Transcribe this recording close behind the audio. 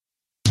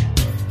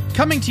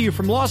Coming to you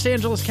from Los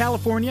Angeles,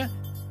 California,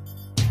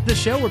 the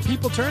show where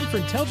people turn for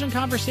intelligent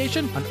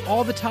conversation on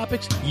all the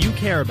topics you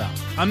care about.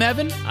 I'm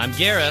Evan. I'm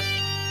Gareth.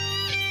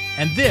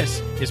 And this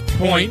is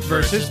Point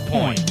versus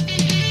Point.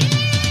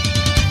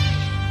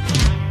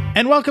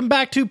 And welcome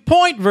back to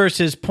Point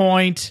versus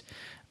Point.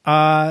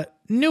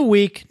 New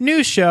week,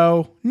 new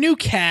show, new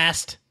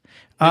cast.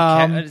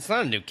 It's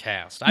not a new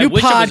cast. New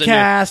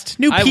podcast,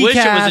 new I PCast. wish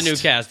it was a new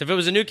cast. If it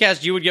was a new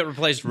cast, you would get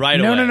replaced right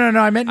away. No.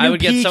 I meant new I would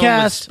get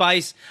someone with PCast.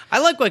 spice. I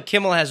like what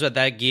Kimmel has with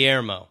that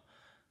Guillermo.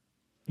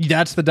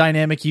 That's the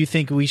dynamic you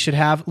think we should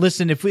have.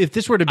 Listen, if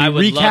this were to be I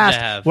would love to recast,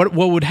 have. what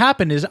would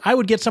happen is I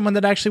would get someone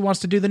that actually wants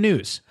to do the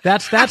news.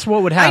 That's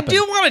what would happen. I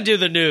do want to do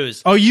the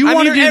news. Oh, you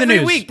want to do the news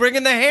every week,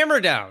 bringing the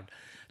hammer down.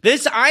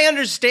 This, I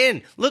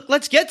understand. Look,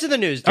 let's get to the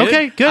news, dude.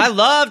 Okay, good. I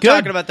love Good.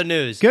 talking about the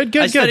news. Good.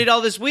 I studied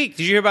all this week.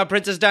 Did you hear about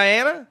Princess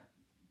Diana?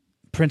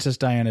 Princess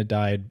Diana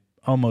died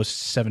almost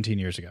 17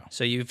 years ago.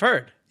 So you've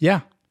heard.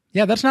 Yeah,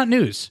 that's not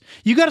news.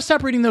 You got to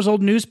stop reading those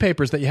old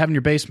newspapers that you have in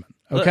your basement,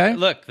 okay?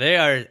 Look, they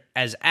are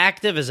as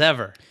active as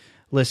ever.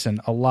 Listen,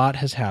 a lot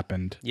has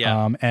happened.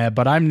 Yeah.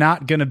 But I'm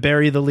not going to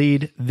bury the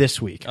lead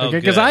this week, Oh, okay?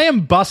 Because good. I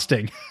am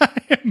busting.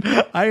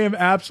 I am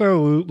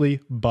absolutely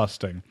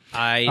busting.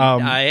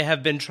 I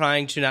have been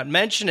trying to not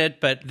mention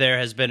it, but there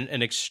has been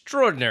an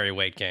extraordinary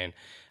weight gain.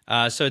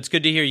 So it's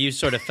good to hear you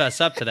sort of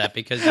fess up to that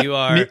because you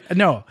are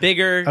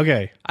bigger.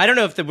 Okay. I don't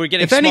know if we're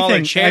getting If smaller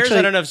anything, chairs. actually,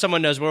 I don't know if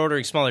someone knows we're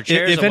ordering smaller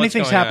chairs. If or what's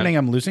anything's going on. happening,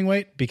 I'm losing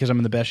weight because I'm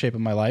in the best shape of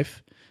my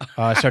life.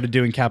 I started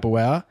doing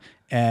capoeira,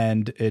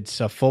 and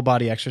it's a full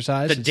body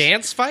exercise.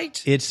 Dance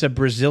fight? It's a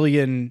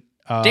Brazilian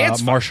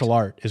Dance martial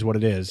art is what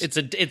it is.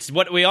 It's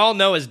what we all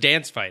know as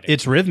dance fighting.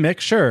 It's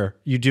rhythmic, sure.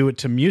 You do it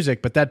to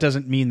music, but that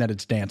doesn't mean that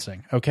it's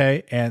dancing,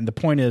 okay? And the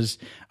point is,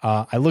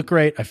 I look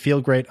great, I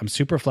feel great, I'm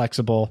super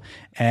flexible,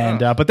 and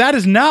but that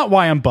is not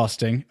why I'm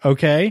busting,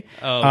 okay?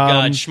 Oh,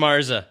 God,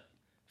 Schmarza.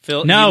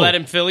 You let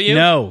him fill you?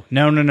 No.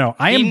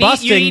 I am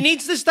busting. He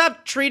needs to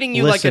stop treating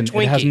you Listen, like a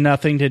Twinkie. It has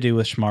nothing to do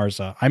with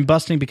Schmarza. I'm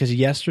busting because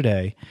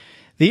yesterday,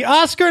 the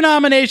Oscar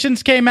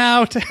nominations came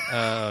out.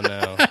 Oh,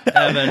 no.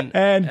 Evan.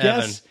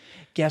 And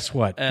guess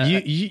what?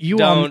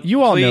 You all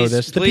know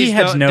this. The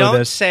P-heads know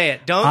this. Don't say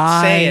it.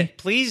 Don't say it.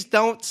 Please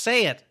don't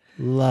say it.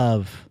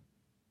 Love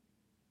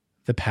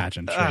the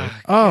pageantry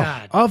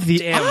God of the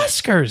damn it.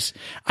 Oscars.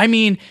 I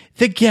mean,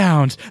 the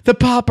gowns, the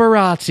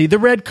paparazzi, the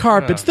red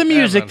carpets, the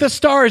music, Evan. the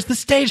stars, the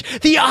stage,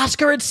 the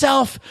Oscar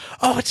itself.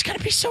 Oh, it's going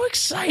to be so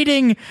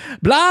exciting.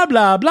 Blah,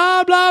 blah,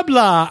 blah, blah,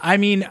 blah. I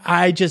mean,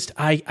 I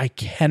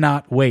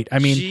cannot wait. I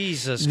mean,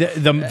 Jesus.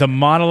 the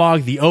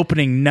monologue, the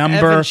opening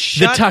number, Evan,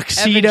 the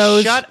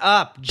tuxedos. Evan, shut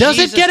up. Does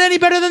Jesus. it get any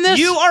better than this?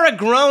 You are a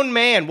grown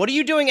man. What are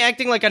you doing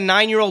acting like a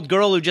 9-year-old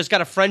girl who just got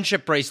a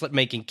friendship bracelet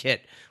making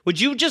kit? Would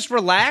you just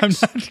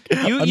relax?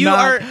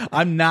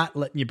 I'm not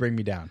letting you bring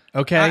me down.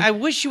 Okay. I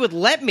wish you would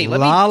let me. Let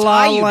La me La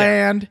tie you down.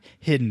 Land,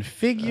 Hidden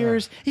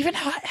Figures, even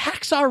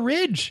Hacksaw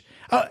Ridge.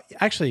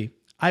 Actually,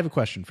 I have a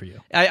question for you.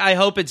 I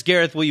hope it's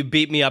Gareth. Will you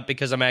beat me up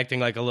because I'm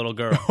acting like a little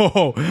girl?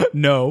 Oh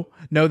no,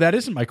 that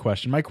isn't my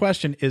question. My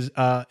question is,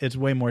 it's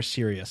way more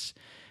serious.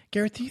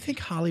 Gareth, do you think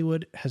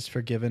Hollywood has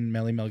forgiven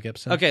Mel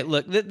Gibson? Okay,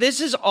 look,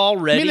 this is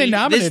already. I mean, they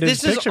nominated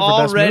this his is picture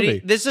for Best already.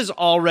 Movie. This is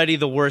already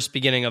the worst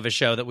beginning of a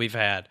show that we've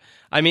had.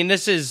 I mean,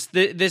 this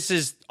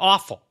is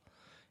awful.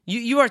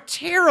 You are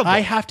terrible. I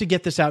have to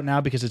get this out now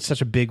because it's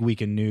such a big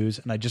week in news,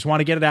 and I just want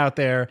to get it out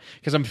there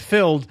because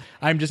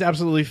I'm just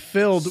absolutely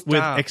filled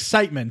with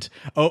excitement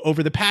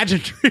over the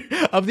pageantry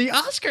of the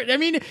Oscars. I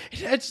mean,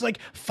 it's like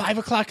 5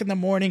 o'clock in the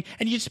morning,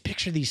 and you just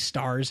picture these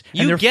stars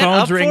and their get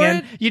phones up for ringing.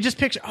 it? You just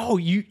picture,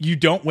 you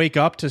don't wake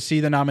up to see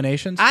the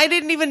nominations? I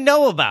didn't even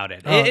know about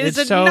it.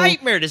 It's a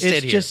nightmare to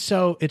sit here.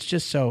 It's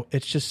just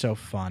so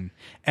fun.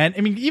 And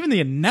I mean, even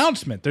the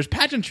announcement, there's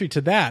pageantry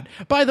to that.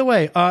 By the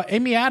way,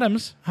 Amy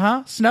Adams,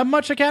 snub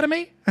much,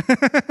 Academy?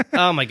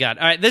 Oh my God.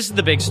 All right, this is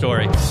the big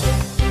story.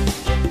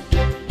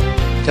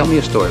 Tell me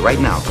a story right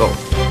now. Go.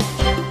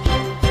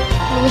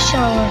 I wish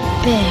I were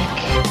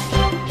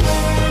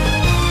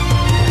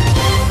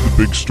big.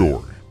 The big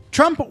story.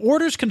 Trump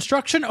orders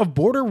construction of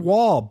border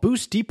wall,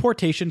 boosts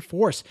deportation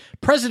force.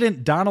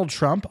 President Donald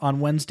Trump on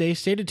Wednesday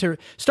started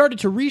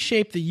to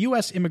reshape the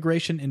U.S.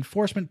 immigration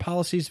enforcement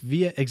policies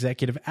via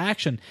executive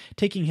action,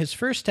 taking his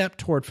first step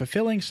toward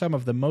fulfilling some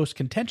of the most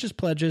contentious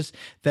pledges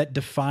that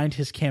defined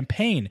his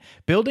campaign,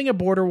 building a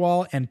border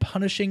wall and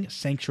punishing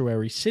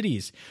sanctuary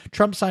cities.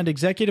 Trump signed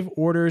executive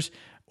orders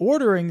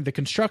ordering the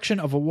construction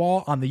of a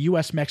wall on the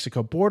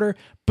U.S.-Mexico border,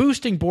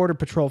 boosting Border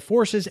Patrol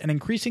forces, and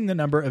increasing the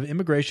number of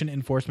immigration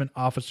enforcement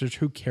officers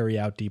who carry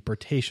out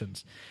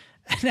deportations.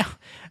 Now,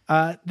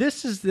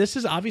 this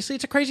is obviously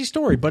it's a crazy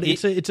story, but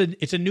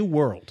it's a new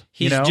world.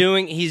 He's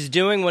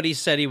doing what he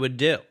said he would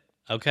do.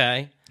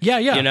 Okay. Yeah.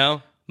 You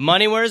know,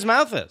 money where his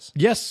mouth is.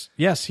 Yes.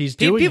 He's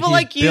People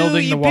like you,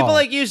 building the wall. people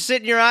like you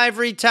sit in your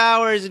ivory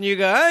towers and you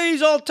go, "Hey,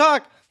 he's all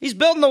talk. He's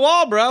building the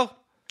wall, bro."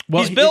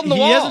 Well, he's building the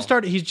wall. He hasn't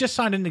started. He's just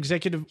signed an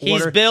executive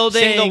order. He's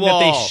building saying the wall.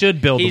 That they should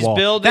build the wall.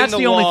 Building that's the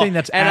the only wall. thing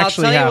that's and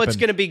actually I'll tell you happened. what's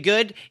going to be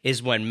good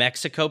is when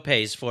Mexico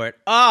pays for it.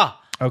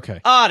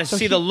 Okay. To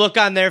see the look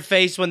on their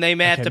face when they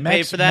may have to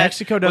pay for that.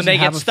 Mexico doesn't when they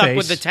have get a stuck face.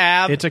 with the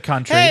tab. It's a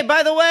country. Hey,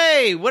 by the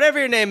way, whatever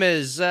your name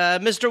is,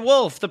 Mr.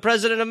 Wolf, the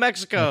president of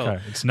Mexico.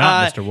 Okay, it's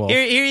not Mr. Wolf.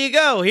 Here you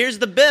go. Here's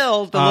the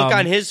bill. The look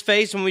on his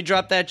face when we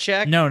drop that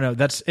check. No,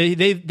 that's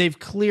they've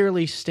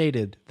clearly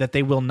stated that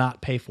they will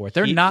not pay for it.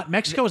 They're not.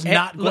 Mexico is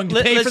not going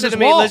to pay for this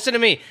wall. Listen to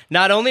me.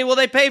 Not only will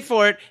they pay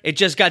for it, it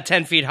just got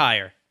 10 feet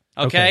higher.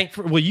 Okay.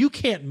 Well, you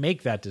can't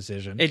make that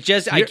decision. I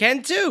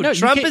can too. No,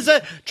 Trump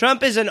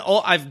is an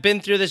old. I've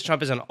been through this.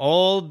 Trump is an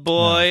old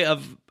boy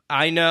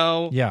I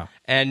know. Yeah.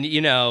 And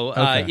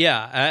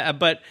Okay.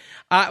 but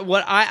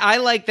what I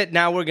like that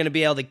now we're going to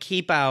be able to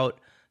keep out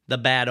the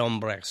bad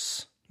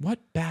hombres. What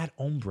bad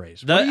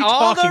hombres? What are you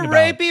all talking the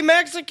about? rapey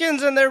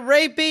Mexicans and their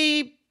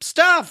rapey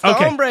stuff. The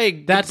hombre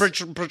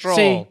patrol.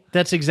 See,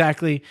 that's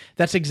the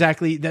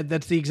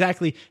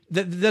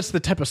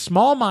type of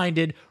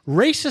small-minded,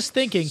 racist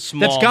thinking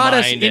that's got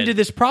us into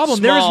this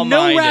problem. There is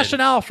no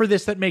rationale for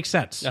this that makes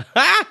sense.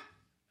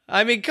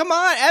 I mean, come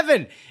on,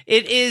 Evan.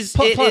 It is.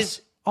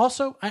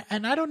 Also,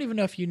 and I don't even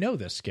know if you know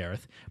this,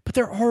 Gareth, but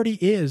there already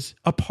is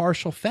a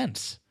partial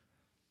fence.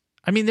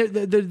 I mean,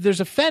 there's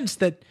a fence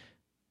that.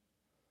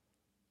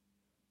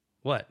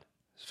 What?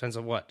 Fence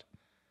of what?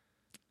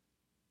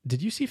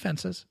 Did you see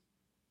Fences?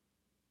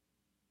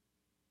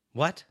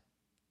 What?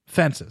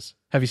 Fences.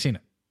 Have you seen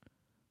it?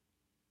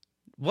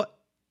 What?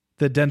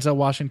 The Denzel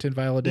Washington,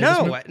 Viola Davis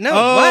movie? What? No,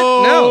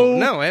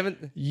 I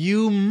haven't.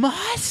 You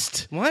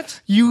must.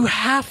 What? You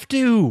have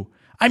to.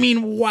 I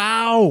mean,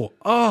 wow.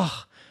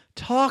 Oh,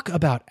 talk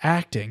about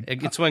acting.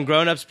 It's when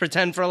grown-ups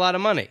pretend for a lot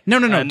of money. No.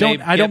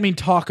 I don't mean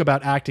talk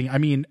about acting. I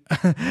mean,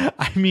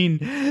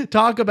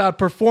 talk about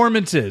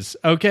performances.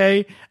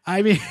 Okay.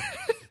 I mean,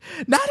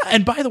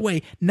 and by the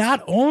way,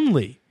 not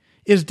only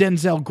is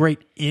Denzel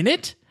great in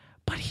it,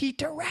 but he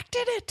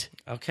directed it.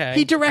 Okay.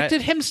 He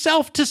directed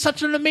himself to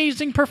such an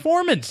amazing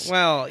performance.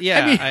 Well,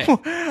 yeah.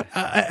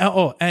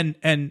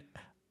 And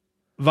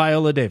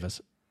Viola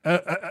Davis.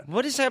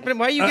 What is happening?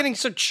 Why are you getting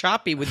so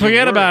choppy with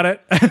Forget your about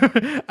it.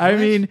 I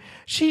mean,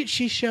 she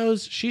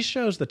shows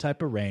the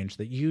type of range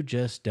that you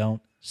just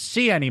don't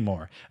see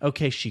anymore.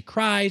 Okay, she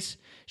cries.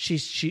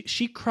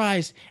 She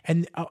cries,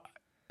 and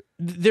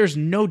there's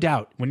no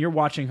doubt when you're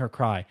watching her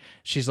cry,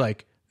 she's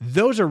like,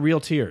 those are real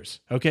tears.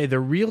 Okay, they're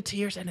real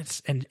tears,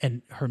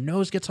 and her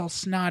nose gets all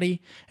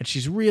snotty, and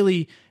she's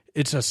really.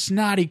 It's a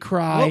snotty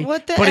cry,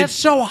 but it's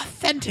so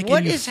authentic. What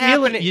and you is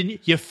feel happening?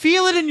 You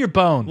feel it in your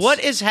bones. What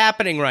is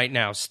happening right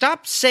now?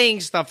 Stop saying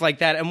stuff like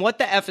that. And what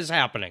the F is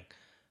happening?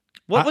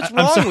 What's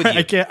wrong with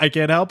you? I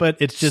can't help it.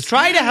 It's just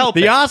try to help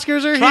it. The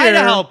Oscars are here. Try to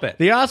help it.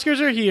 The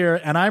Oscars are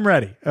here, and I'm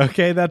ready.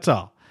 Okay, that's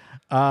all.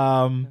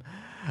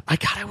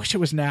 I wish it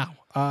was now.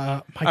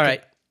 All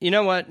right. You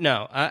know what?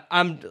 No,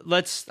 I'm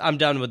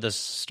done with this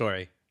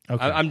story.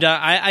 Okay. I'm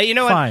done. You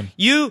know Fine.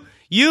 what?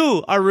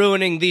 You are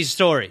ruining these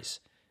stories.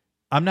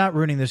 I'm not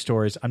ruining the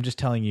stories. I'm just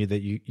telling you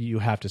that you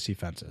have to see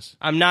Fences.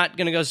 I'm not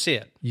going to go see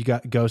it. You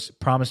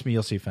promise me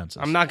you'll see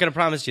Fences. I'm not going to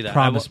promise you that.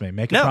 Promise me.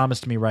 Make a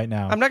promise to me right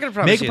now. I'm not going to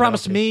promise Make you a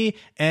promise to me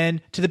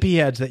and to the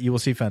P-heads that you will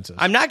see Fences.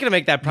 I'm not going to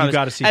make that promise. You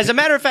got to see As a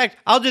matter of fact,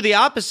 I'll do the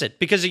opposite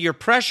because of your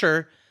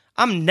pressure.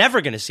 I'm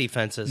never going to see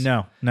Fences.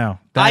 No.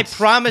 I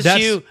promise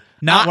you.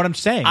 Not what I'm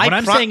saying. What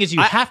I'm saying is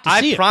you have to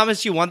see it. I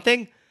promise you one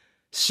thing.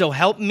 So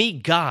help me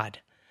God.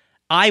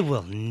 I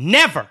will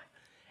never,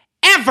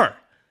 ever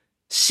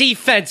see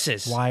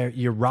Fences. Why are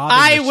you robbing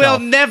yourself? I will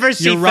never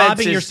see Fences. You're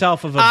robbing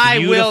yourself of a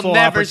beautiful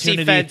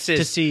opportunity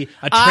to see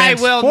a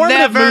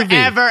transformative movie.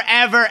 I will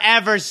never,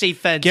 ever see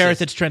Fences.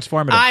 Gareth, it's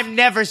transformative. I'm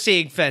never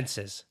seeing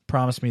Fences.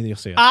 Promise me that you'll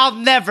see it. I'll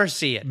never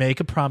see it. Make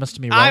a promise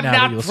to me right now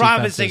that you'll see Fences. I'm not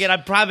promising it.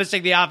 I'm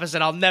promising the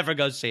opposite. I'll never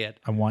go see it.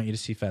 I want you to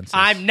see Fences.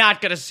 I'm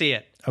not going to see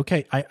it.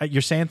 Okay,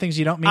 you're saying things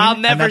you don't mean. I'll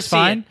never and that's see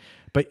fine.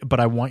 it. But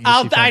I want you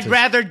to see Fences. I'd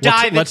rather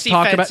die than see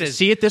Fences.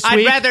 See it this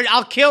week.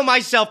 I'll kill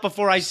myself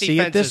before I see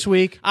Fences. See it this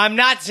week. I'm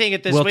not seeing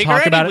it this we'll week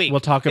talk or about any week. We'll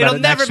talk about It'll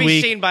it next week. It'll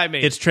never be seen by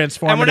me. It's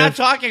transformative. And we're not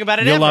talking about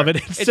it You'll ever. love it.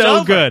 It's so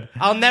over. good.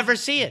 I'll never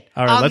see it.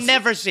 All right, I'll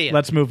never see it.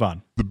 Let's move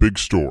on. The big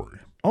story.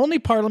 Only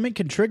Parliament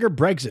can trigger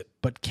Brexit,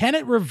 but can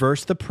it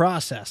reverse the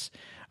process?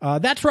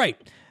 That's right.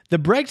 The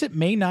Brexit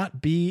may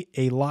not be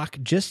a lock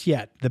just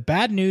yet. The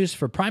bad news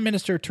for Prime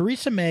Minister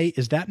Theresa May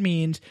is that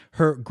means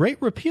her Great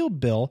Repeal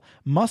Bill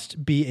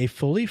must be a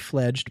fully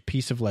fledged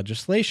piece of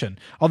legislation.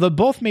 Although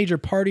both major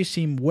parties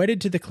seem wedded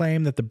to the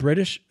claim that the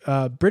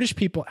British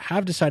people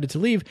have decided to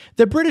leave,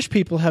 the British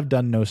people have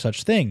done no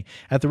such thing.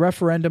 At the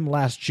referendum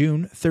last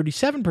June,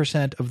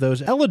 37% of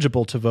those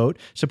eligible to vote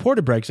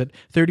supported Brexit,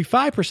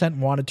 35%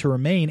 wanted to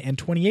remain, and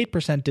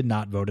 28% did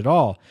not vote at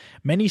all.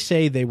 Many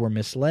say they were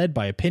misled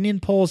by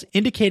opinion polls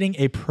indicating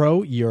a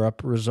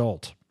pro-Europe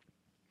result.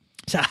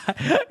 So,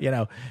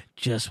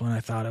 just when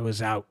I thought I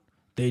was out,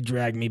 they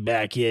dragged me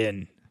back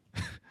in.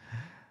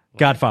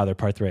 Godfather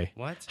Part 3.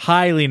 What?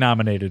 Highly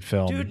nominated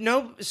film. Dude,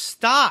 no,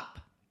 stop.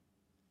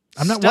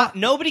 I'm not. Stop.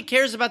 Nobody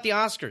cares about the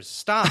Oscars.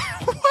 Stop.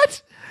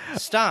 What?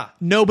 Stop.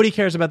 Nobody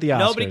cares about the Oscars.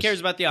 Nobody cares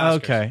about the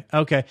Oscars.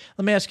 Okay.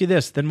 Let me ask you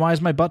this. Then why is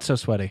my butt so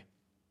sweaty?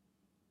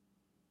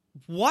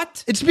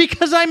 What? It's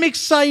because I'm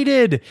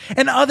excited,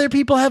 and other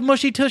people have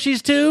mushy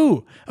tushies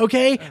too.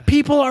 Okay,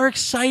 people are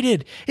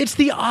excited. It's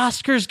the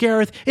Oscars,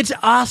 Gareth. It's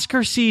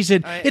Oscar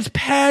season. It's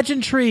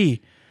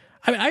pageantry.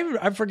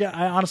 I forget.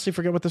 I honestly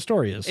forget what the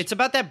story is. It's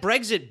about that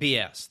Brexit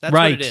BS. That's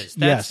right. what it is.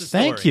 That's the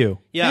story. Thank you.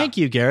 Yeah. Thank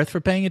you, Gareth, for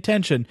paying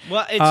attention.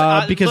 Well,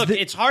 it's, because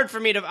it's hard for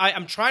me to.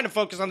 I'm trying to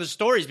focus on the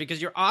stories because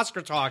your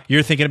Oscar talk.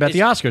 You're thinking about the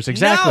Oscars,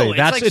 exactly.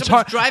 No, it's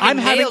hard.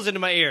 Driving nails into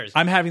my ears.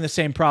 I'm having the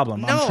same problem.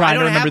 No, I'm trying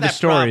to remember the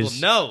stories.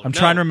 Problem. I'm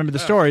trying to remember the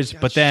stories,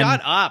 but then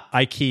shut up.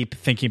 I keep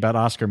thinking about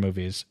Oscar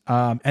movies.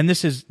 And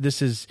this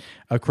is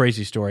a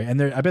crazy story. And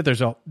I bet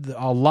there's a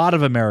lot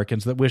of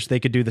Americans that wish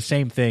they could do the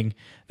same thing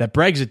that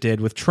Brexit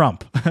did with Trump.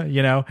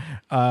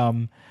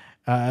 And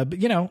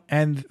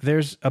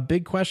there's a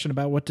big question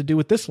about what to do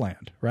with this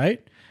land,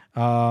 right?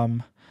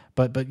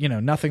 But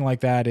nothing like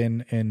that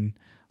in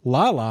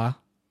La La,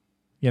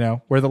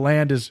 where the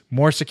land is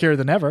more secure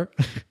than ever.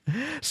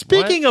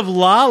 Speaking of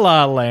La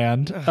La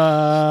Land,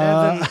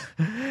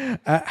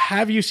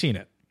 have you seen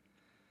it?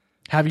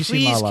 Have you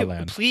seen La La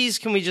Land? Please,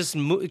 can we just?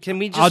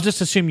 I'll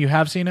just assume you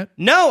have seen it.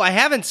 No, I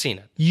haven't seen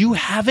it. You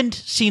haven't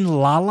seen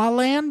La La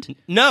Land?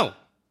 No.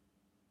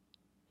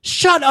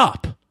 Shut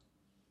up.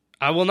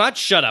 I will not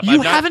shut up.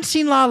 You haven't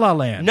seen La La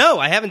Land? No,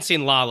 I haven't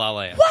seen La La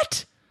Land.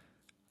 What?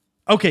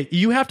 Okay,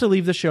 you have to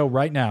leave the show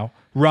right now.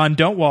 Run,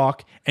 don't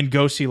walk, and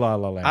go see La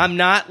La Land. I'm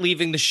not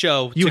leaving the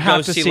show you to have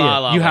go to see see La it. La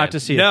Land. You have to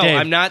see it. No, Dave,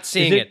 I'm not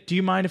seeing it. Do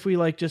you mind if we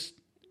just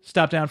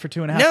stop down for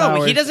 2.5 hours?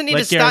 No, he doesn't need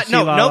to stop.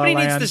 No, nobody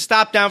needs to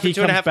stop down for 2.5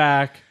 hours. He comes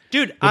back.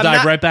 Dude, we'll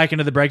dive right back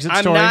into the Brexit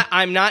story.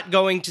 I'm not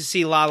going to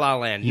see La La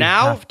Land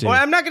now. Have to. Or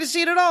I'm not going to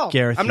see it at all.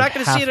 Gareth, I'm not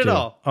going to see it at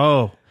all.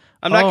 Oh,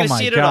 I'm not going to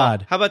see it at all.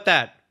 How about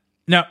that?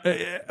 No,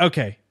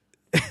 okay.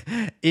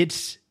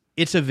 It's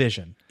a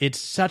vision.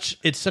 It's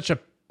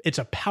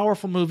a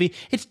powerful movie.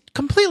 It's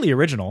completely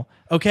original,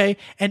 okay?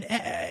 And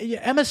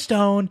Emma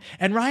Stone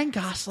and Ryan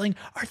Gosling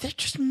they're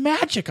just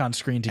magic on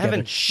screen together.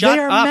 Evan, shut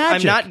up.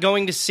 Magic. I'm not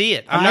going to see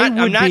it. I'm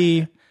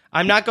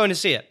not going to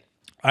see it.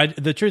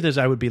 The truth is,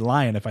 I would be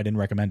lying if I didn't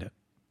recommend it.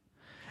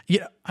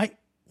 Yeah, I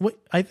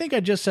think I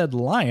just said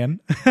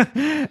lion,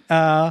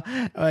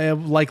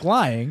 like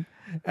lying.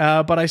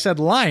 But I said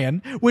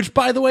Lion, which,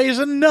 by the way, is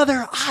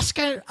another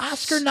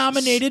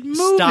Oscar-nominated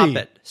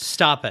movie.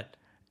 Stop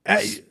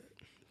it.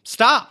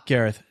 Stop.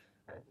 Gareth,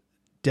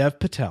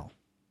 Dev Patel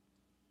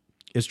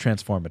is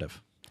transformative.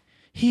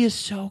 He is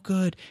so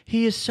good.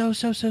 He is so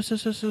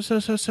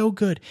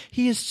good.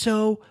 He is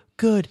so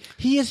good.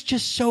 He is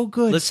just so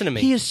good. Listen to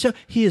me. He is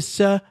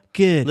so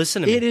good.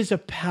 Listen to me. It is a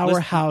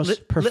powerhouse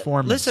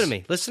performance. Listen to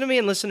me. Listen to me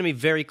and listen to me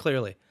very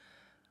clearly.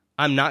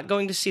 I'm not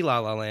going to see La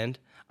La Land.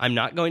 I'm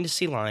not going to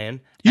see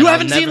Lion. You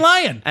haven't seen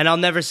Lion. And I'll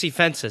never see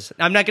Fences.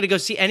 I'm not going to go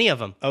see any of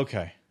them.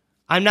 Okay.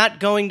 I'm not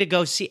going to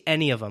go see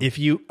any of them. If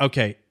you're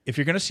going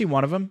to see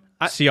one of them,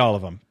 see all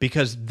of them.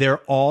 Because they're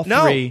all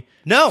three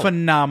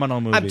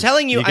phenomenal movies. I'm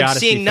telling you, I'm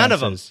seeing none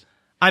of them.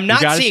 I'm not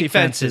seeing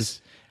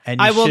Fences.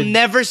 I will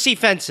never see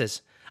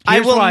Fences. I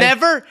will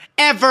never,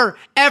 ever,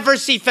 ever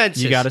see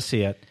Fences. You got to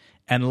see it.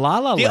 And La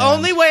La Land. The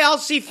only way I'll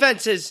see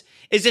Fences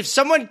is if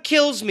someone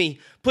kills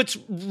me, puts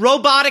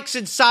robotics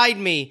inside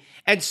me,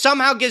 and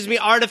somehow gives me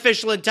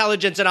artificial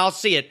intelligence, and I'll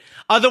see it.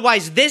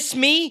 Otherwise,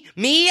 me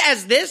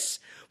as this,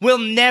 will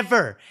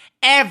never,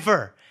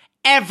 ever,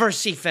 ever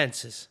see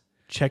Fences.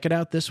 Check it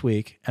out this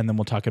week, and then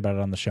we'll talk about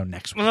it on the show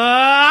next week.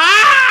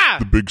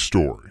 The big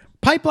story.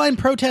 Pipeline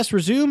protests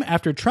resume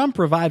after Trump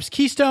revives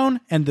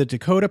Keystone and the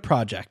Dakota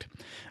Project.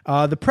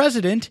 The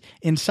president,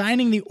 in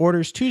signing the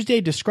orders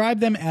Tuesday,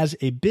 described them as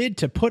a bid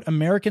to put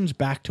Americans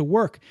back to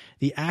work.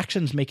 The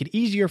actions make it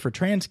easier for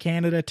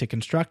TransCanada to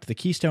construct the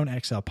Keystone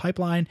XL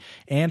pipeline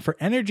and for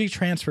Energy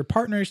Transfer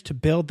Partners to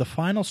build the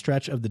final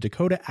stretch of the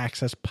Dakota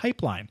Access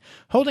Pipeline.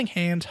 Holding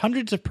hands,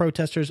 hundreds of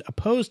protesters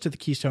opposed to the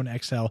Keystone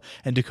XL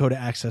and Dakota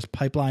Access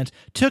pipelines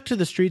took to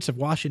the streets of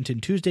Washington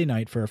Tuesday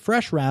night for a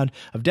fresh round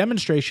of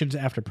demonstrations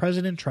after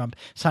President Trump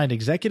signed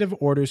executive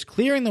orders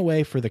clearing the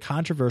way for the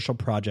controversial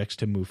projects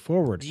to move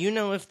forward. Do you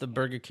know if the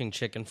Burger King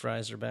chicken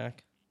fries are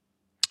back?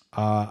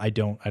 I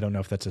don't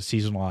know if that's a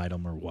seasonal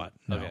item or what.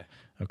 No.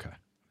 Okay.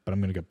 But I'm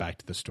going to go back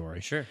to the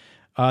story. Sure.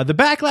 The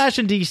backlash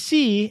in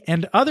D.C.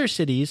 and other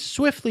cities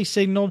swiftly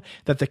signaled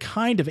that the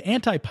kind of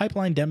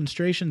anti-pipeline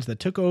demonstrations that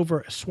took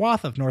over a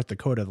swath of North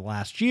Dakota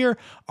last year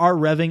are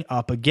revving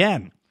up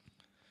again.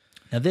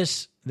 Now,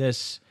 this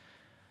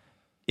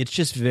it's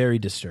just very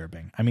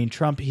disturbing. I mean,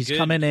 Trump, he's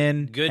coming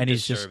in and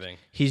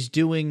he's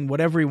doing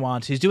whatever he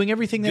wants. He's doing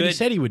everything that he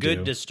said he would do.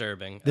 Good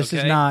disturbing.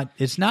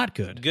 It's not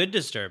good. Good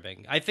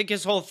disturbing. I think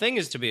his whole thing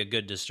is to be a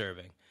good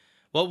disturbing.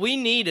 What we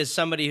need is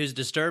somebody who's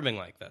disturbing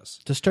like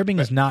this. Disturbing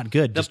is not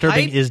good.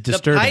 Disturbing is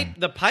disturbing.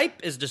 The pipe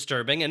is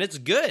disturbing, and it's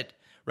good,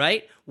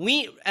 right?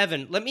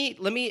 Evan, let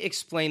me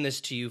explain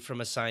this to you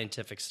from a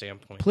scientific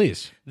standpoint.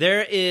 Please.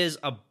 There is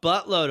a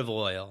buttload of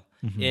oil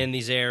in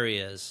these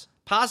areas.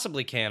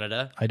 Possibly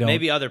Canada,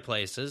 maybe other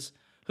places.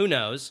 Who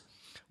knows?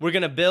 We're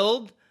going to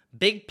build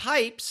big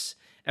pipes,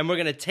 and we're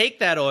going to take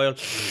that oil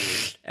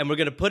and we're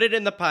going to put it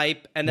in the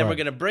pipe, and then Right. we're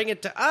going to bring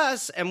it to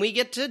us, and we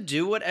get to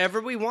do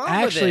whatever we want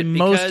Actually, with it.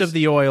 most because- of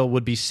the oil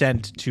would be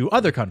sent to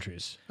other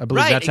countries. I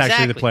believe right, that's exactly,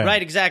 actually the plan.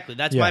 Right, exactly.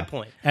 That's Yeah. my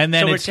point. And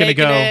then so it's we're gonna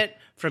taking go- it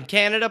from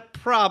Canada,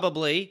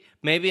 probably,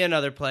 maybe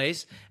another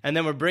place, and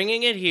then we're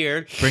bringing it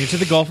here. Bring it to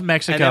the Gulf of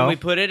Mexico. And then we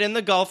put it in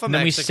the Gulf of and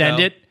then Mexico. we send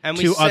it and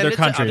we to send other it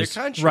countries. To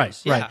other countries. Right,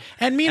 Yeah. right.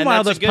 And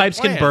meanwhile, that's those a good pipes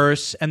can plan.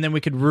 burst, and then we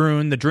could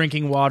ruin the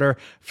drinking water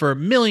for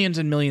millions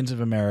and millions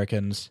of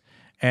Americans.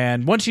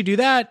 And once you do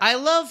that, I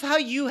love how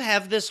you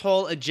have this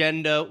whole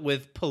agenda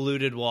with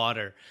polluted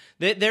water.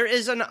 There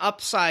is an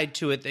upside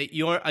to it that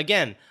you're,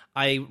 again,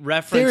 I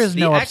referenced There is the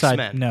no upside,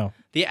 X-Men. no.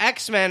 The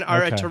X-Men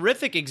are Okay. a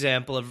terrific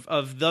example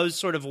of those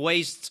sort of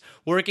wastes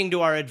working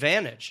to our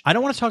advantage. I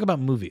don't want to talk about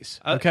movies,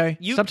 okay?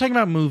 Stop talking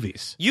about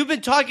movies. You've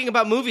been talking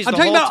about movies I'm the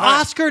talking whole about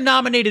time.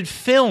 Oscar-nominated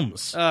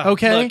films,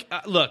 okay?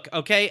 Look,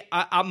 okay?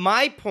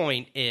 My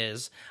point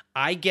is,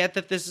 I get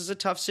that this is a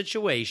tough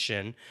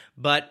situation,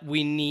 but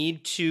we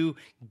need to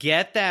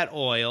get that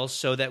oil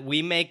so that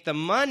we make the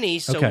money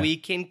so Okay. we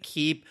can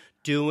keep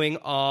doing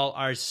all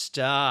our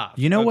stuff.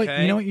 You know what?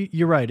 okay? You know what?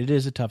 You're right. It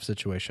is a tough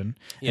situation,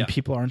 Yeah. and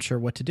people aren't sure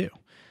what to do.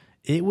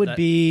 It would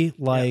be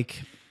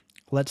like,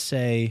 let's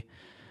say,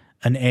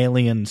 an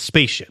alien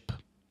spaceship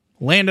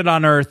landed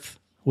on Earth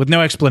with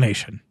no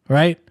explanation,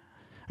 right?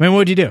 I mean, what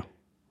would you do? What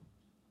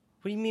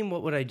do you mean?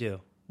 What would I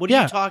do? What are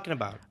Yeah. you talking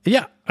about?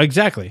 Yeah,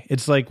 exactly.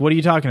 It's like, what are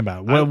you talking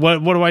about? What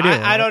do I do?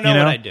 I don't know You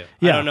what I do.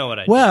 Yeah. I don't know what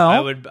I do. Well,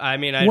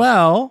 I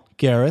well,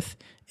 Gareth,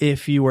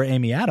 if you were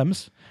Amy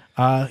Adams,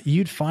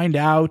 you'd find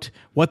out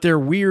what their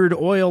weird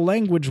oil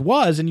language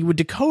was, and you would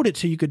decode it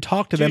so you could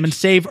talk to them and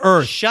save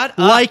Earth. shut up.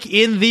 Like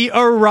in The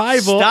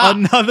Arrival, Stop.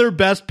 another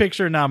Best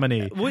Picture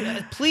nominee.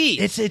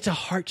 Please. It's a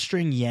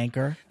heartstring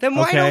yanker. Then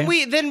why okay? don't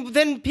we?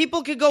 Then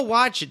people could go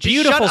watch it. Just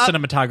Beautiful shut up.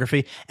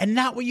 cinematography, and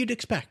not what you'd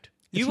expect.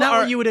 It's You not are-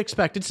 what you would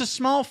expect. It's a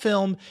small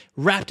film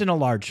wrapped in a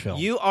large film.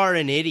 You are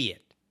an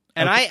idiot.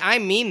 And I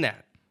mean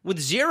that with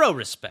zero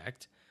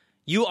respect.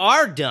 You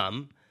are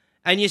dumb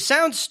and you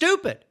sound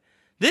stupid.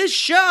 This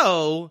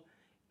show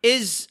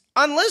is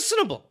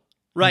unlistenable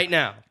right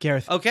now.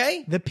 Gareth,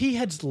 Okay? the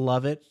P-heads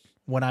love it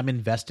when I'm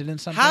invested in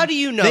something. How do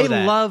you know they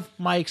that? love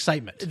my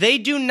excitement. They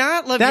do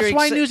not love That's your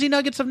why Newsy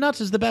Nuggets of Nuts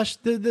is the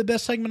best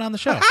segment on the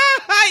show.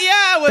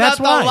 yeah, without That's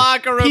the why.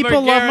 locker room People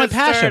or love my Gareth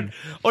passion.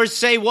 Stern or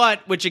Say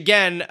What, which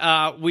again,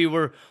 we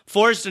were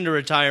forced into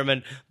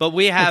retirement, but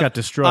we have got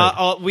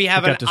destroyed. we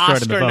have It an got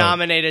destroyed in the vote.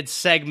 Oscar-nominated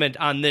segment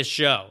on this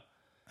show.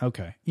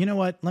 Okay. You know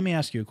what? Let me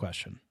ask you a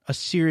question. A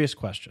serious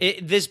question.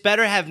 This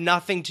better have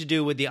nothing to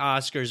do with the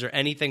Oscars or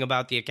anything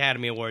about the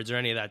Academy Awards or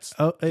any of that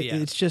stuff.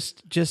 It's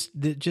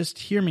just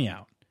hear me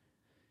out.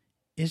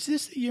 Is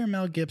this the year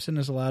Mel Gibson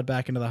is allowed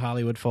back into the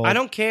Hollywood fold? I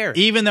don't care.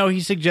 Even though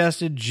he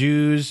suggested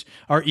Jews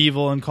are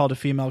evil and called a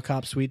female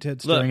cop sweet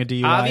tits Look, during a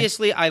DUI.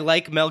 obviously, I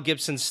like Mel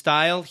Gibson's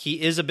style.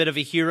 He is a bit of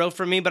a hero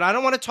for me, but I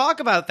don't want to talk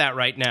about that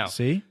right now.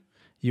 See?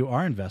 You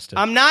are invested.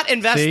 I'm not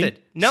invested.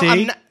 See? No, See?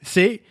 I'm not.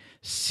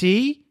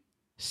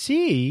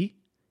 See?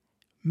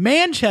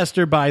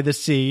 Manchester by the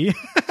Sea.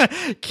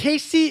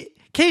 Casey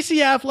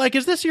Affleck,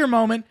 is this your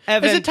moment?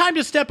 Evan. Is it time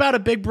to step out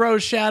of Big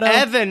Bro's shadow?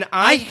 Evan,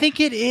 I think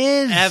it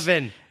is.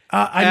 Evan.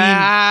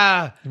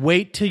 I mean,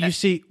 wait till you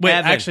see. Wait,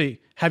 Evan.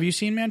 actually, have you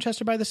seen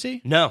Manchester by the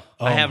Sea? No,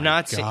 I have my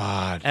not seen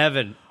God.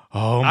 Evan.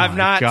 Oh, my I've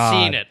not God.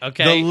 seen it,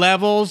 okay? The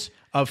levels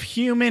of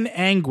human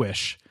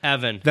anguish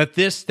Evan.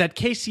 that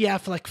Casey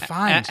Affleck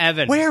finds.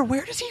 Evan. Where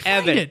does he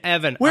find it?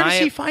 Evan. Where does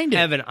he find it?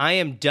 Evan, I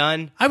am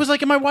done. I was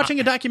like, am I watching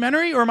a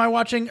documentary or am I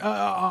watching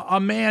a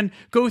man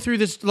go through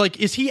this? Like,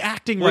 is he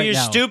acting Well, right you're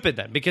now? stupid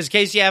then, because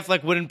Casey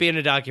Affleck wouldn't be in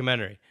a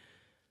documentary.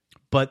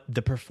 But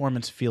the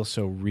performance feels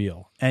so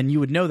real. And you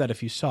would know that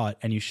if you saw it,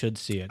 and you should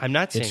see it. I'm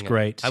not seeing It's it.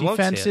 great. I See won't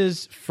see it.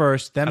 Fences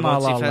first, then I La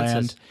won't La see Land.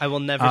 Fences. I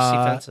will never see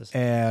Fences.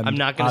 And I'm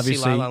not going to see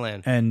La La obviously-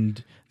 Land.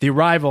 And The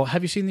Arrival.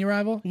 Have you seen The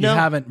Arrival? No. You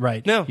haven't,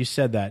 right. No. You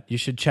said that. You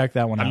should check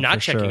that one out. I'm not for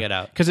checking sure. it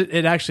out. Because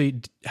it actually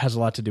has a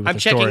lot to do with I'm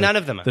the checking story. none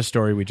of them out. The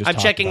story we just I'm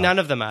talked checking about. none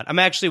of them out. I'm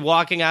actually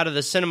walking out of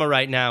the cinema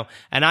right now,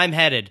 and I'm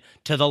headed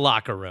to the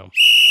locker room.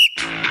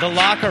 The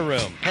locker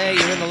room. Hey,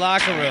 you're in the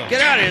locker room. Get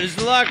out of here. This is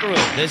the locker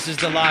room. This is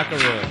the locker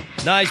room.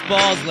 Nice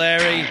balls,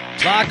 Larry.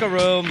 Locker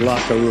room.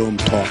 Locker room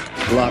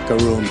talk. Locker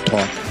room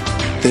talk.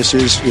 This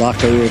is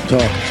locker room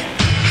talk.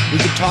 We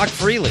can talk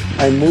freely.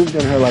 I moved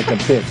in her like a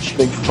bitch.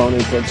 Big phony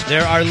bitch.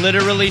 There are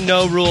literally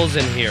no rules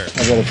in here.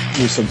 I gotta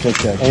use some Tic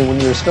Tac. And when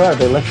you're a star,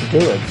 they let you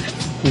do it.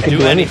 You can Do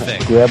do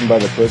anything. Grab them by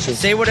the pussy.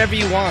 Say whatever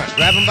you want.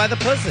 Grab him by the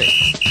pussy.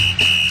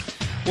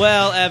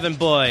 Well, Evan,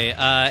 boy,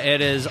 it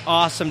is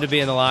awesome to be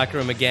in the locker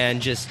room again.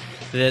 Just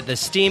the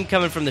steam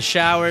coming from the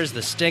showers,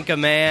 the stink of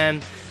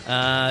man.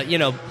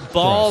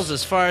 Balls Gross.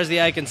 as far as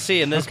the eye can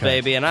see in this Okay.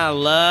 baby, and I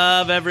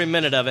love every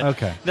minute of it.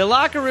 Okay. The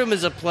locker room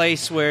is a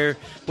place where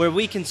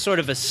we can sort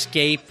of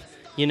escape,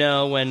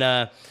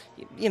 when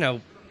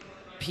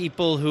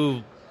people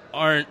who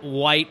aren't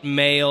white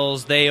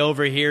males. They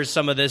overhear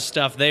some of this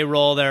stuff. They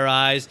roll their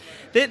eyes.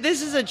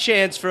 This is a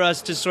chance for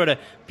us to sort of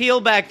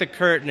peel back the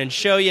curtain and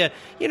show you,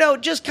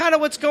 just kind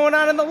of what's going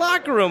on in the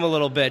locker room a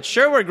little bit.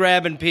 Sure, we're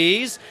grabbing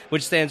P's,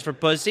 which stands for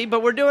pussy,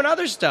 but we're doing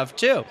other stuff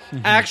too.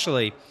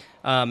 Actually,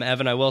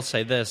 Evan, I will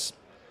say this.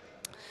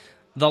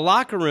 The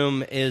locker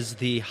room is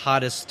the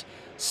hottest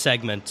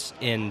segment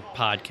in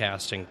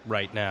podcasting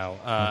right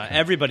now.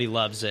 Everybody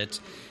loves it.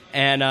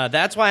 And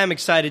that's why I'm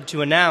excited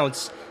to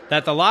announce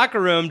that the locker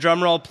room,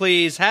 drum roll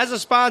please, has a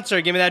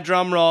sponsor. Give me that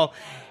drum roll.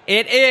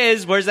 It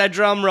is, where's that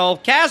drum roll?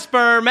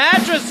 Casper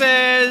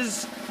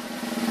Mattresses!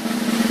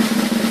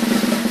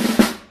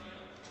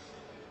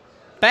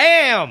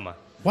 Bam!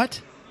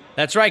 What?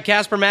 That's right,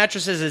 Casper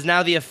Mattresses is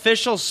now the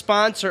official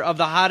sponsor of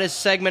the hottest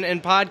segment in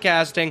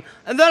podcasting,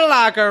 The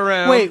Locker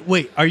Room.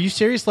 Wait, are you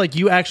serious? Like,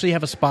 you actually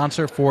have a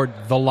sponsor for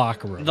The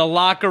Locker Room? The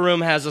Locker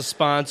Room has a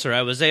sponsor.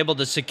 I was able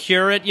to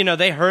secure it.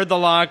 They heard The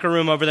Locker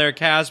Room over there at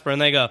Casper,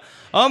 and they go,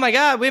 oh my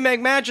God, we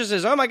make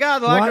mattresses. Oh my God,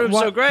 The Locker Room's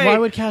so great. Why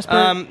would Casper...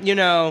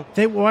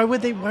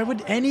 Why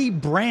would any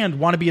brand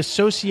want to be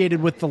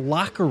associated with The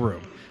Locker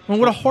Room? I mean,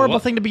 what a horrible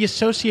thing to be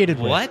associated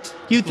with. What?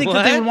 You'd think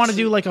that they would want to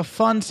do like a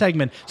fun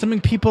segment, something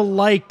people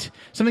liked,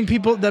 something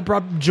that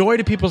brought joy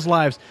to people's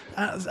lives.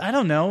 I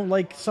don't know,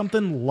 like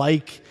something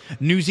like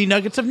Newsy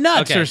Nuggets of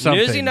Nuts or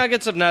something. Newsy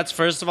Nuggets of Nuts,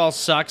 first of all,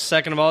 sucks.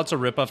 Second of all, it's a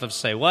ripoff of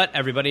Say What.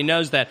 Everybody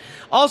knows that.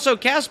 Also,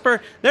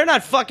 Casper, they're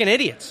not fucking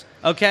idiots,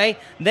 okay?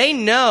 They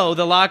know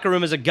the locker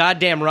room is a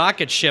goddamn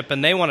rocket ship,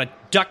 and they want to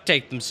duct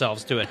tape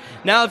themselves to it.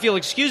 Now, if you'll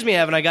excuse me,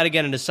 Evan, I got to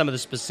get into some of the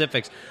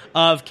specifics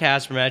of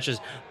Casper Mattresses.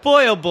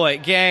 Boy, oh boy,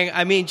 gang,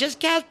 I mean, just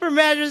Casper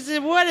Mattresses,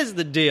 what is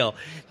the deal?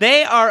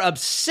 They are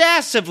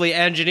obsessively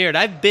engineered.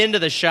 I've been to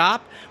the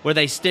shop where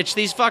they stitch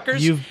these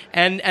fuckers,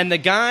 and the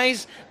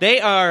guys,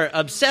 they are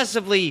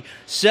obsessively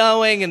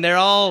sewing, and they're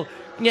all...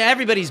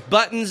 everybody's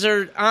buttons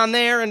are on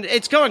there, and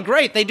it's going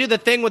great. They do the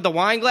thing with the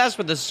wine glass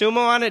with the sumo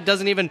on it. It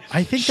doesn't even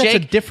I think shake.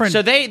 That's a different...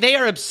 So they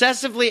are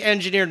obsessively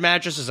engineered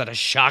mattresses at a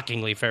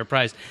shockingly fair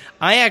price.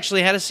 I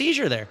actually had a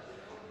seizure there.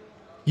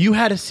 You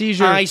had a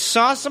seizure? I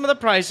saw some of the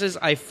prices.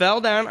 I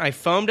fell down. I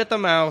foamed at the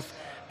mouth,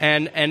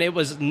 and it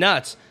was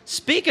nuts.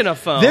 Speaking of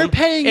foam, they're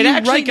paying it you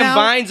actually right now?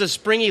 combines a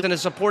springy and a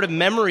supportive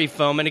memory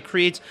foam, and it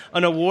creates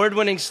an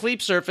award-winning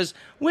sleep surface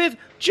with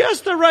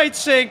just the right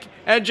sink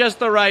and just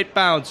the right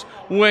bounce.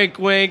 Wink,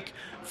 wink.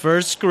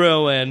 First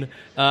screw in.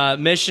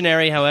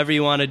 Missionary, however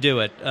you want to do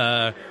it.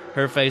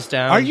 Her face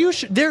down. Are you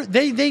sure?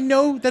 They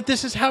know that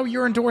this is how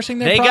you're endorsing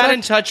their product? They got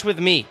in touch with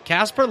me.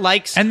 Casper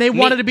likes and they me.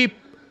 wanted to be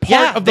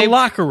part of the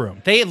locker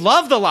room. They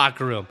love the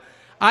locker room.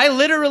 I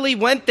literally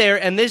went there,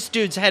 and this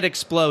dude's head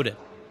exploded.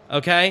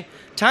 Okay?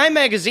 Time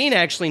Magazine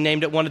actually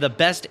named it one of the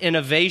best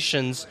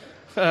inventions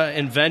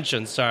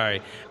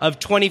of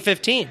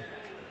 2015.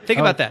 Think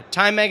about that.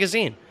 Time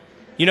Magazine.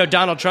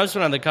 Donald Trump's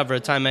been on the cover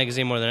of Time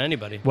Magazine more than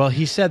anybody. Well,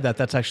 he said that.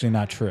 That's actually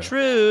not true.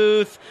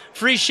 Truth.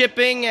 Free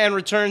shipping and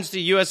returns to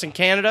U.S. and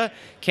Canada.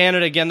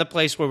 Canada, again, the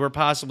place where we're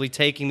possibly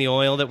taking the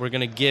oil that we're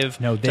going to give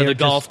to the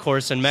golf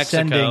course in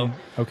Mexico.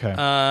 Okay.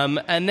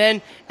 And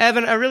then,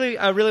 Evan, I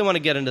really want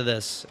to get into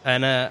this.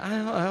 And,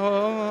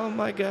 oh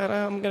my God,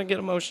 I'm going to get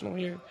emotional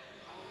here.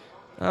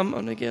 I'm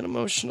going to get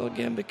emotional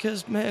again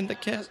because, man,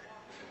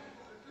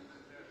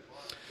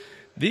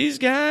 these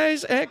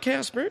guys at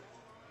Casper...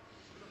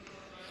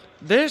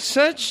 They're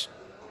such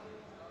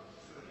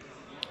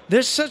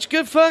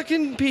good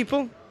fucking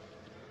people,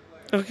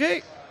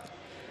 okay?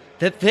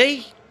 That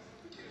they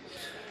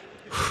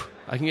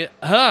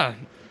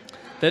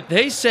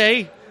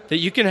say that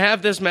you can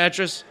have this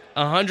mattress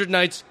 100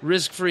 nights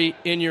risk-free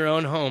in your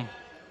own home.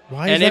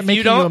 Why is that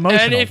making you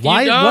emotional? And if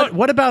you don't,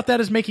 what about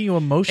that is making you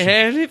emotional?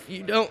 And if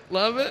you don't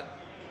love it,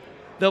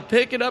 they'll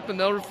pick it up and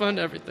they'll refund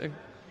everything.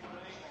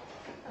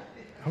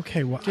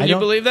 Okay, well, can you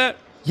believe that?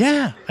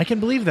 Yeah, I can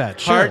believe that.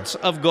 Sure. Hearts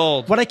of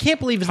gold. What I can't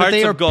believe is that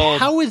they are gold.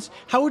 How does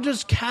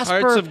Casper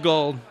Hearts of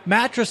gold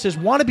mattresses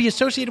want to be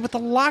associated with the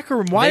locker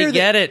room? They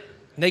get it.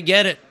 They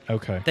get it.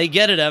 Okay. They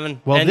get it,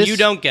 Evan. Well, you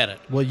don't get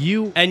it. Well,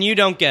 you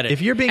don't get it.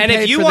 If you're being and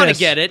paid if you for want to this,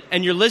 get it,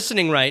 and you're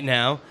listening right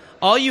now,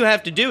 all you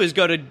have to do is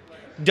go to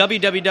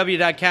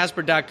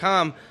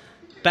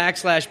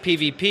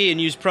www.casper.com/PVP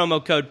and use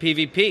promo code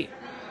PVP.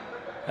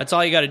 That's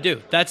all you got to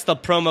do. That's the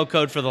promo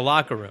code for the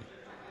locker room.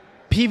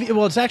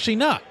 Well, it's actually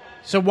not.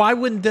 So why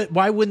wouldn't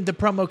the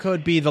promo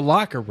code be the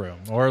locker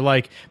room or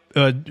like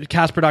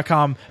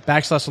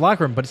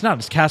Casper.com/locker room? But it's not.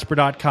 It's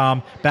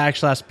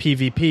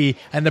Casper.com/PVP,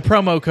 and the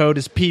promo code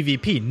is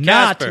PVP,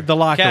 not the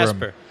locker room.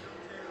 Casper,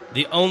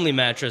 the only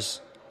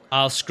mattress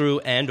I'll screw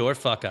and or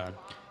fuck on.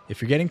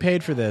 If you're getting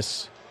paid for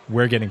this,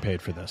 we're getting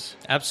paid for this.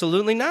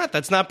 Absolutely not.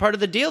 That's not part of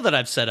the deal that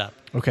I've set up.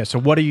 Okay, so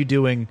what are you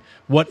doing?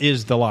 What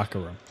is the locker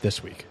room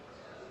this week?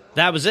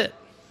 That was it.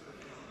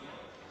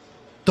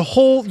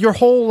 Your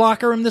whole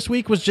locker room this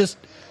week was just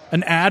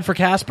an ad for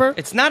Casper?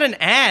 It's not an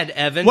ad,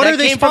 Evan. What are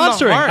they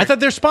sponsoring? I thought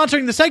they're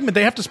sponsoring the segment.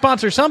 They have to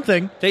sponsor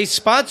something. They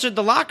sponsored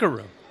the locker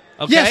room.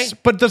 Okay? Yes,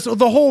 but the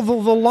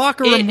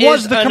locker room It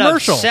was is the an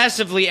commercial.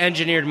 obsessively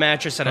engineered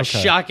mattress at a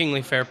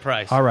shockingly fair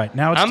price. All right,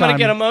 now it's I'm time. going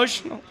to get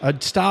emotional.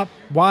 Stop.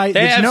 Why? They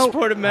There's have no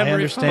supportive memory I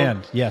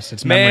understand. foam. Yes,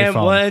 it's memory Man,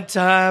 foam. one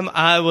time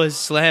I was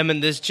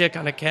slamming this chick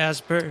on a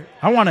Casper,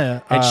 I want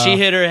to. and she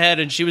hit her head,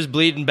 and she was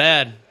bleeding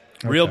bad.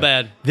 Real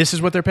bad. This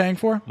is what they're paying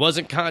for?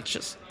 Wasn't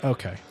conscious.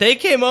 Okay. They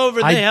came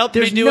over. They helped me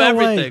there's do no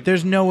everything. Way,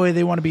 there's no way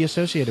they want to be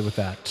associated with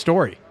that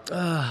story.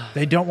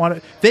 They don't want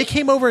to. They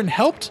came over and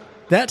helped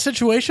that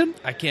situation?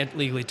 I can't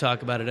legally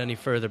talk about it any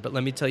further, but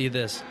let me tell you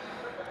this.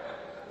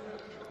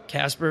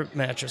 Casper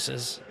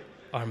mattresses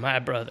are my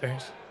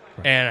brothers.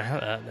 Right.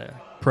 And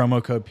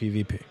Promo code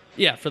PVP.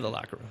 yeah, for the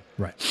locker room.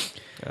 Right.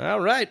 All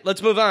right,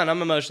 let's move on.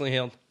 I'm emotionally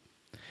healed.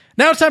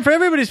 Now it's time for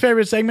everybody's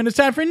favorite segment. It's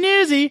time for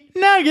Newsy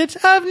Nuggets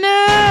of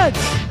Nuts.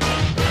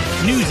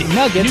 Newsy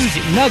Nuggets.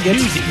 Newsy Nuggets.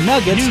 Newsy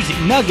Nuggets.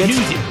 Newsy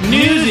Nuggets.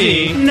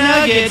 Newsy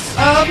Nuggets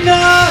of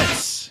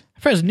Nuts.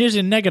 First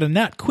Newsy Nugget of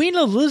Nut. Queen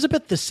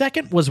Elizabeth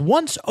II was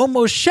once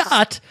almost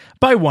shot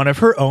by one of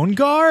her own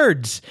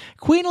guards.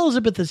 Queen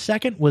Elizabeth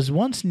II was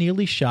once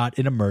nearly shot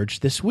and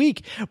emerged this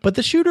week, but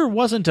the shooter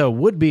wasn't a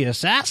would-be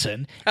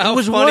assassin. How it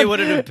was funny one- would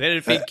it have been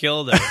if he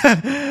killed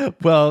her?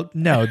 Well,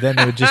 no, then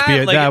it would just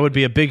be Like- that would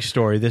be a big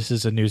story. This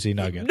is a Newsy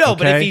Nugget. No,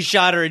 but if okay? he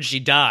shot her and she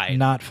died.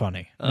 Not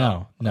funny.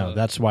 No.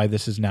 That's why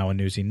this is now a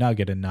Newsy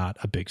Nugget and not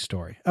a big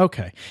story.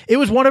 Okay. It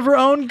was one of her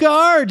own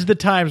guards, the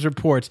Times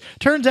reports.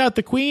 Turns out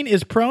the Queen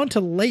is prone to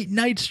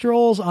late-night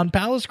strolls on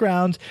palace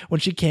grounds when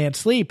she can't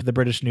sleep, the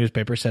British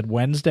newspaper said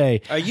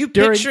Wednesday. Are you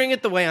During picturing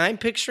it the way I'm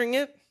picturing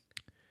it?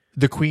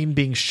 the Queen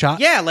being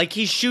shot? Yeah, like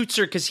he shoots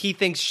her because he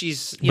thinks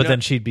she's. But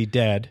then she'd be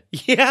dead.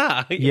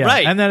 Yeah, Yeah.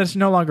 right. And then it's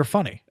no longer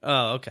funny.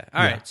 Oh, okay.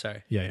 All right,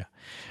 sorry. Yeah.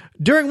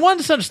 During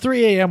one such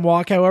 3 a.m.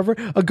 walk, however,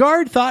 a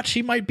guard thought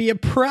she might be a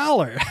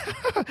prowler.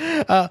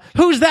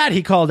 Who's that?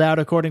 He called out,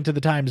 according to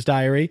the Times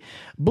diary.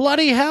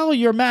 Bloody hell,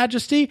 Your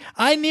Majesty.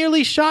 I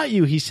nearly shot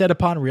you, he said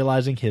upon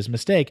realizing his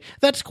mistake.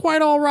 That's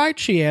quite all right,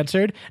 she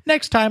answered.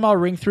 Next time I'll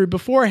ring through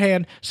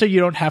beforehand so you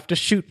don't have to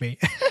shoot me.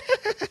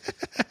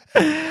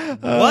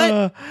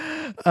 What?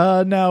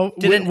 Now,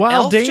 Did an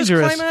while elf dangerous,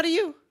 just climb out of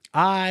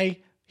you?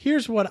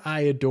 Here's what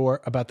I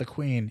adore about the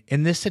Queen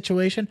in this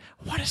situation.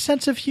 What a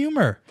sense of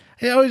humor.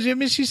 I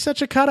mean, she's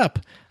such a cut up.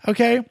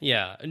 Okay.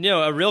 Yeah,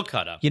 no, a real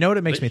cut up. You know what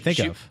it makes me think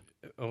of?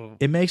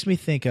 It makes me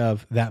think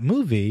of that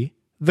movie,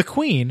 The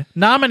Queen,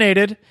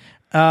 nominated.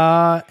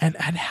 And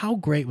how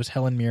great was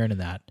Helen Mirren in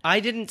that? I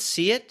didn't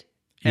see it,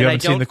 You and I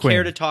haven't seen don't The Queen.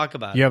 care to talk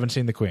about You it. haven't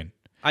seen The Queen.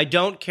 I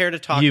don't care to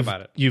talk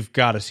about it. You've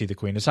got to see The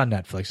Queen. It's on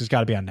Netflix. It's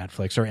got to be on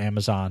Netflix or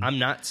Amazon. I'm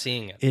not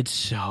seeing it. It's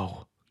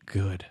so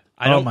good.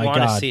 I don't oh my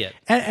wanna God. see it.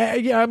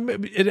 And, yeah,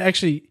 it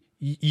actually,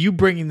 you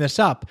bringing this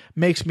up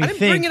makes me I didn't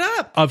think bring it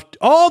up. of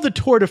all the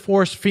tour de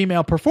force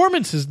female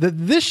performances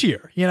this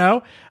year. You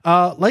know,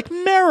 like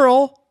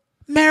Meryl.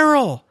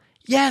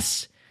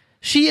 Yes,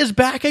 she is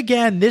back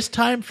again. This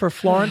time for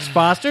Florence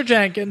Foster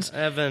Jenkins.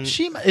 Evan.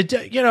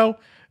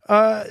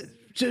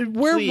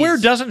 Where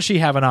doesn't she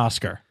have an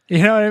Oscar?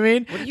 You know what I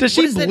mean? Does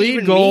she what does that bleed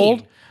even gold?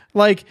 mean?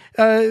 Like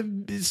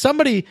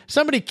somebody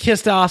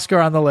kissed Oscar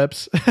on the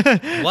lips.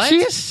 What? She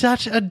is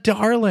such a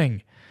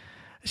darling.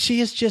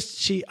 She is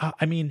just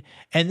and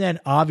then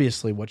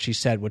obviously what she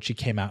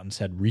came out and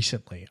said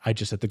recently, I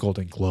just at the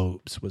Golden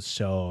Globes was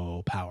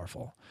so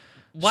powerful.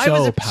 Why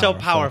was it so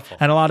powerful?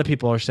 And a lot of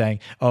people are saying,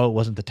 "Oh, it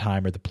wasn't the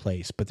time or the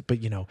place." But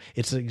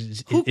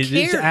it's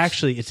cares?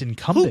 actually it's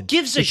incumbent. Who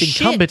gives a it's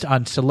shit? incumbent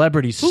on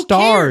celebrities, Who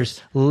stars,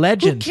 cares?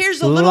 legends, Who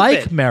cares a little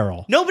like bit?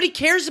 Meryl, Nobody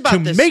cares about to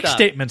this make stuff.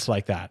 statements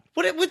like that.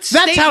 What That's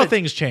how statements?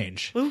 things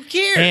change. Who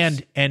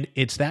cares? And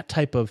it's that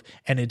type of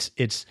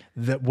it's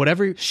the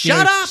whatever.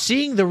 Shut up!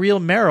 Seeing the real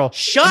Meryl,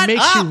 Shut it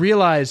makes up! you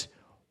realize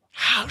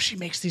how she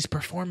makes these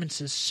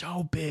performances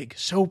so big,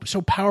 so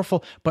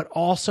powerful, but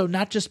also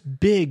not just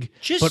big,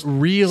 but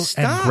real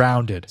and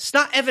grounded.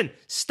 Stop, Evan.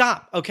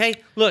 Stop. Okay.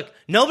 Look,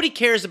 nobody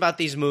cares about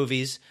these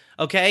movies.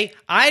 Okay.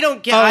 I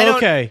don't get. I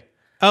don't.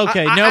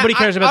 Okay. Nobody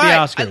cares about all the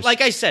right, Oscars.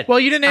 like I said. Well,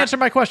 you didn't answer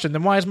my question.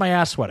 Then why is my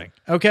ass sweating?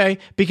 Okay,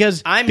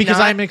 because I'm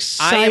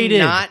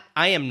excited.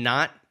 I am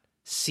not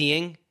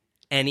seeing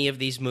any of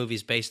these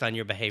movies based on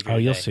your behavior. Oh,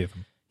 you'll today. see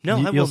them. No,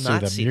 I you'll will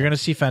not see them. You're going to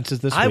see Fences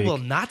this week. I will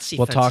not see.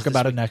 We'll Fences talk this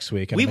about week. it next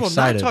week. We I'm will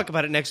excited. not talk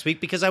about it next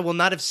week because I will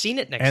not have seen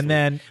it next week.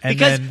 And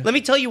because then let me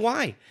tell you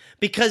why.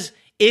 Because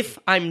if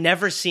I'm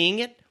never seeing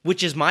it,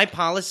 which is my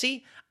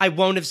policy, I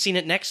won't have seen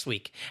it next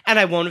week, and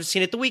I won't have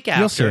seen it the week after.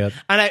 You'll see it.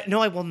 And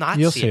I will not.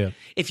 You'll see see it. it.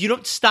 If you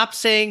don't stop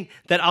saying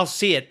that I'll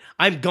see it,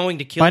 I'm going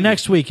to kill By you.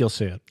 next week, you'll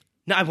see it.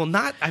 No, I will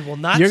not. I will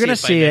not. You're going to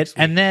see it,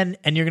 and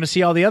you're going to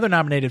see all the other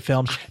nominated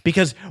films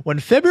because when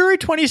February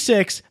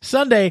 26th,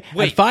 Sunday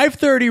at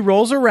 5:30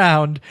 rolls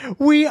around,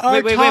 we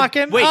are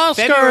talking Oscars.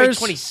 February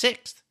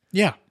 26th.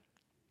 Yeah.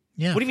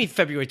 What do you mean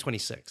February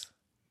 26th?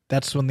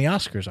 That's when the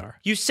Oscars are.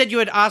 You said you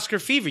had Oscar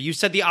fever. You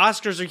said the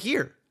Oscars are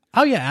here.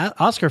 Oh yeah,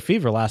 Oscar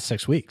fever lasts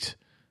 6 weeks.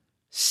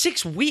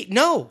 6 weeks?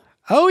 No.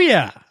 Oh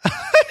yeah,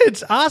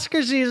 it's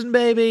Oscar season,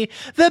 baby.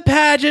 The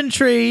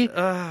pageantry.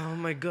 Oh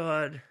my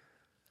God.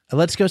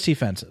 Let's go see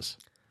Fences.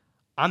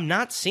 I'm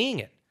not seeing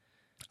it.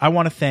 I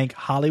want to thank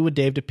Hollywood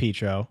Dave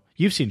DePietro.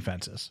 You've seen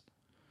Fences.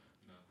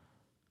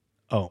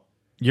 Oh,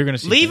 you're going to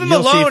see Leave him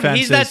You'll see alone. Fences.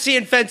 He's not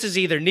seeing Fences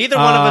either. Neither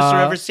one of us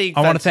are ever seeing I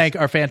Fences. want to thank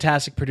our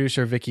fantastic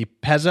producer Vicky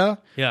Pezza,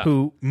 Yeah.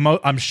 who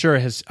I'm sure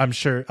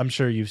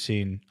you've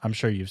seen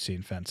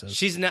Fences.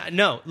 She's not.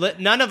 No,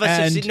 none of us have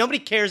And- seen. Nobody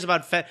cares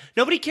about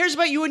Nobody cares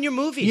about you and your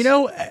movies. You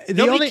know,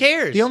 Nobody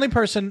cares. The only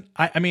person,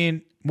 I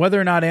mean, whether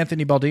or not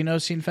Anthony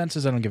Baldino's seen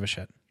Fences, I don't give a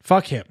shit.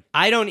 Fuck him.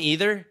 I don't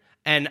either,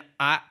 and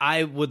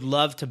I would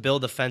love to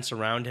build a fence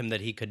around him that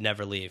he could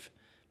never leave,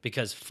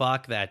 because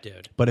fuck that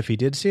dude. But if he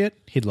did see it,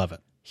 he'd love it.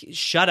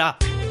 Shut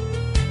up.